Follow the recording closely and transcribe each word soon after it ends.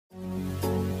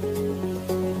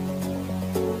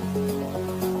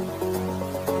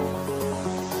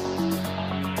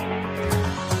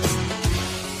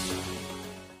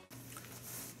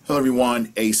Hello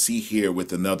everyone, AC here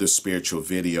with another spiritual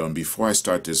video, and before I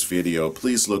start this video,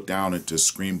 please look down at the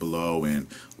screen below and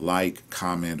like,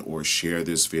 comment, or share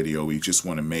this video. We just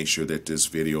want to make sure that this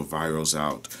video virals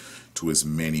out to as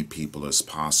many people as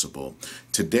possible.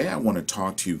 Today I want to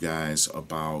talk to you guys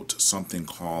about something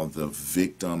called the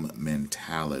victim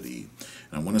mentality.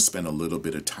 And I want to spend a little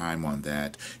bit of time on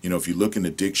that. If you look in the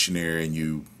dictionary and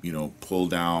you pull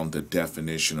down the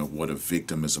definition of what a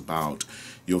victim is about,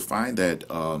 you'll find that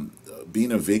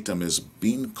being a victim is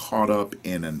being caught up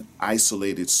in an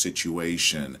isolated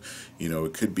situation.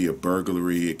 It could be a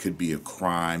burglary, it could be a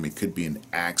crime, it could be an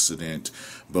accident,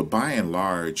 but by and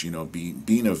large,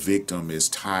 being a victim is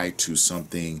tied to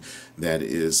something that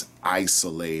is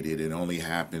isolated. It only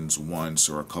happens once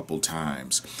or a couple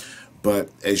times. But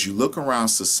as you look around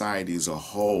society as a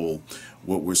whole,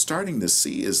 what we're starting to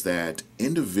see is that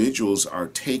individuals are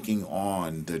taking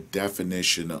on the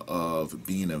definition of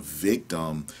being a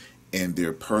victim in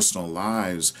their personal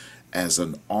lives as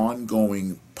an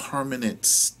ongoing permanent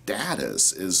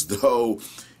status, as though,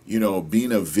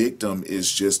 being a victim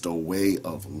is just a way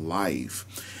of life.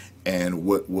 And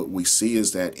what we see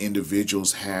is that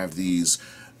individuals have these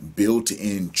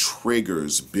built-in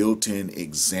triggers, built-in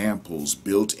examples,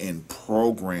 built-in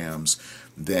programs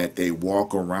that they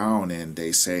walk around and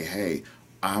they say, hey,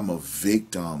 I'm a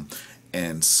victim.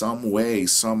 And some way,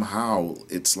 somehow,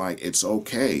 it's like it's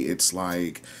okay. It's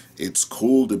like it's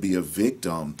cool to be a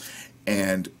victim.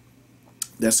 And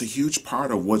that's a huge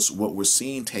part of what we're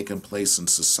seeing taking place in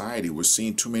society. We're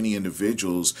seeing too many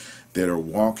individuals that are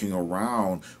walking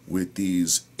around with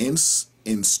these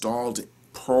installed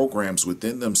programs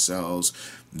within themselves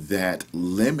that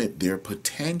limit their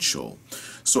potential.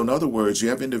 So in other words, you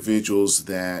have individuals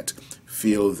that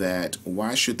feel that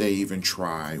why should they even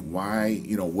try? Why,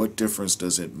 what difference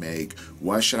does it make?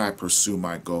 Why should I pursue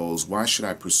my goals? Why should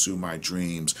I pursue my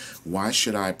dreams? Why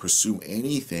should I pursue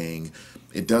anything?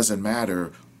 It doesn't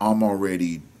matter. I'm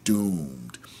already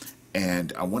doomed.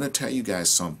 And I want to tell you guys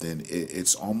something.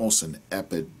 It's almost an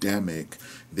epidemic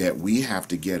that we have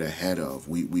to get ahead of.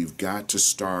 We've got to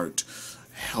start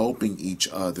helping each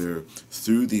other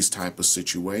through these type of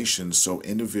situations so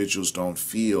individuals don't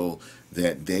feel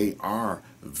that they are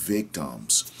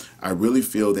victims. I really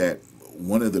feel that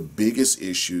one of the biggest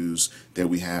issues that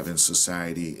we have in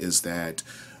society is that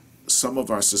some of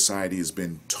our society has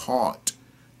been taught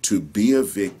to be a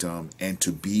victim and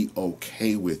to be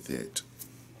okay with it.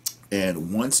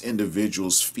 And once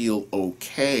individuals feel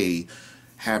okay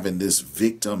having this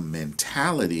victim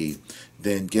mentality,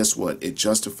 then guess what? It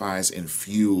justifies and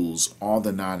fuels all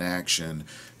the non-action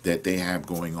that they have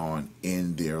going on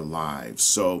in their lives.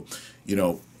 So,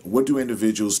 what do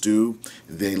individuals do?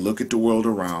 They look at the world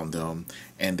around them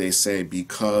and they say,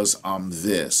 because I'm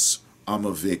this, I'm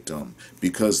a victim.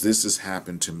 Because this has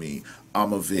happened to me,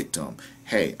 I'm a victim.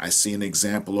 Hey, I see an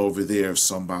example over there of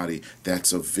somebody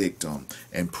that's a victim.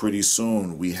 And pretty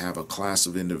soon we have a class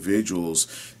of individuals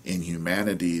in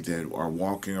humanity that are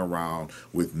walking around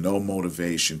with no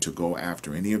motivation to go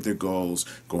after any of their goals,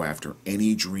 go after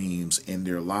any dreams in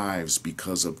their lives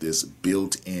because of this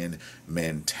built-in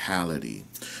mentality.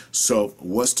 So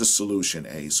what's the solution,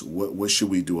 Ace? What should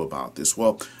we do about this?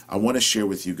 Well, I want to share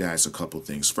with you guys a couple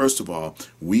things. First of all,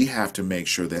 we have to make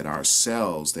sure that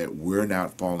ourselves, that we're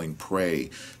not falling prey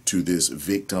to this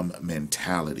victim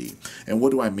mentality. And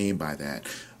what do I mean by that?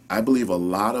 I believe a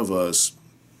lot of us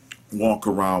walk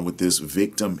around with this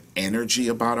victim energy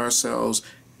about ourselves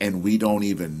and we don't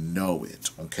even know it,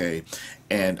 okay?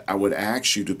 And I would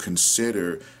ask you to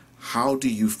consider, how do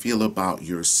you feel about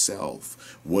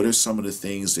yourself? What are some of the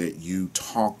things that you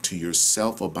talk to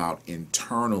yourself about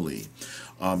internally?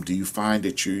 Do you find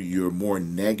that you're more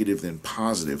negative than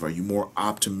positive? Are you more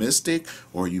optimistic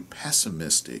or are you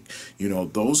pessimistic?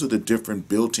 Those are the different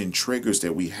built-in triggers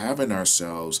that we have in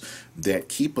ourselves that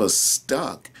keep us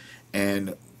stuck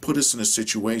and put us in a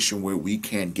situation where we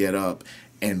can't get up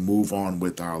and move on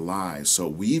with our lives. So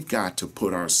we've got to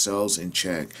put ourselves in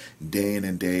check day in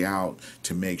and day out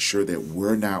to make sure that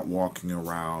we're not walking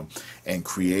around and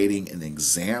creating an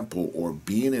example or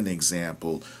being an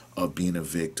example of being a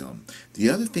victim.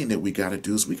 The other thing that we got to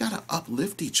do is we got to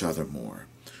uplift each other more.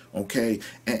 Okay,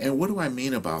 and what do I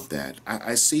mean about that?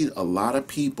 I see a lot of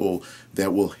people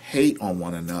that will hate on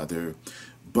one another.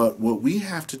 But what we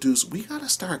have to do is we got to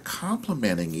start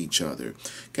complimenting each other.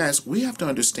 Guys, we have to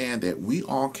understand that we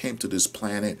all came to this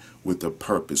planet with a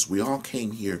purpose. We all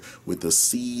came here with a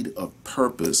seed of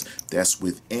purpose that's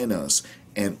within us.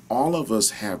 And all of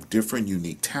us have different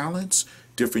unique talents,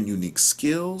 different unique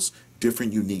skills,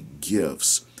 different unique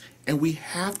gifts. And we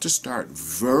have to start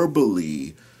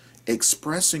verbally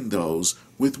expressing those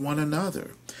with one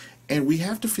another. And we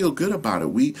have to feel good about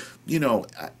it.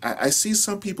 I see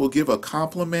some people give a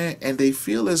compliment and they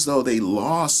feel as though they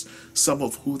lost some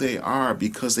of who they are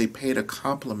because they paid a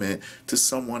compliment to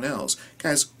someone else.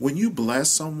 Guys, when you bless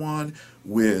someone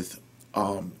with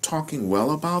talking well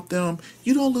about them,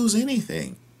 you don't lose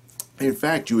anything. In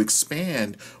fact, you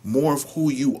expand more of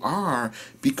who you are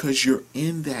because you're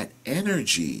in that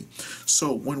energy.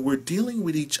 So when we're dealing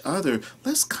with each other,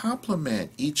 let's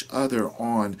compliment each other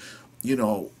on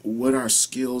what our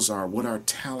skills are, what our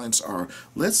talents are.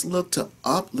 Let's look to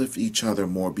uplift each other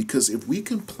more, because if we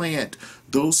can plant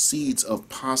those seeds of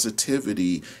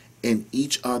positivity in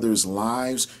each other's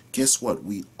lives, guess what?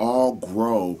 We all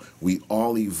grow, we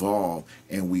all evolve,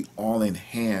 and we all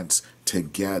enhance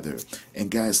together.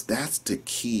 And guys, that's the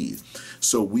key.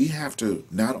 So we have to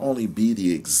not only be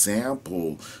the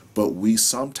example, but we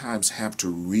sometimes have to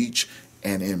reach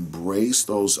and embrace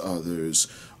those others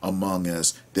among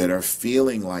us that are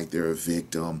feeling like they're a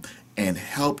victim, and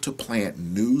help to plant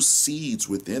new seeds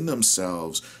within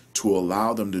themselves to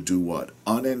allow them to do what?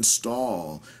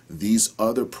 Uninstall these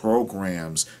other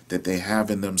programs that they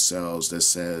have in themselves that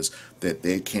says that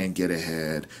they can't get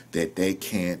ahead, that they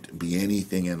can't be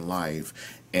anything in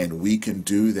life. And we can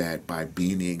do that by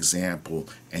being the example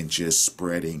and just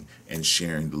spreading and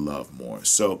sharing the love more.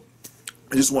 So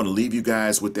I just want to leave you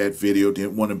guys with that video.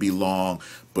 Didn't want to be long,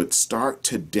 but start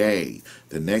today.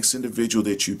 The next individual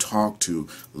that you talk to,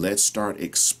 let's start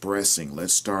expressing,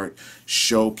 let's start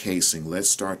showcasing, let's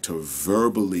start to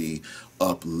verbally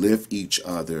uplift each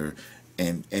other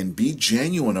and be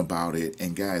genuine about it.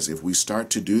 And guys, if we start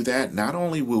to do that, not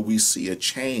only will we see a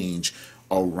change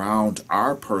around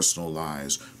our personal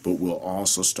lives, but we'll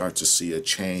also start to see a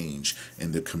change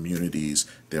in the communities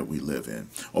that we live in.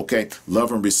 Okay,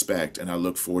 love and respect, and I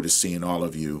look forward to seeing all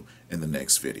of you in the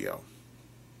next video.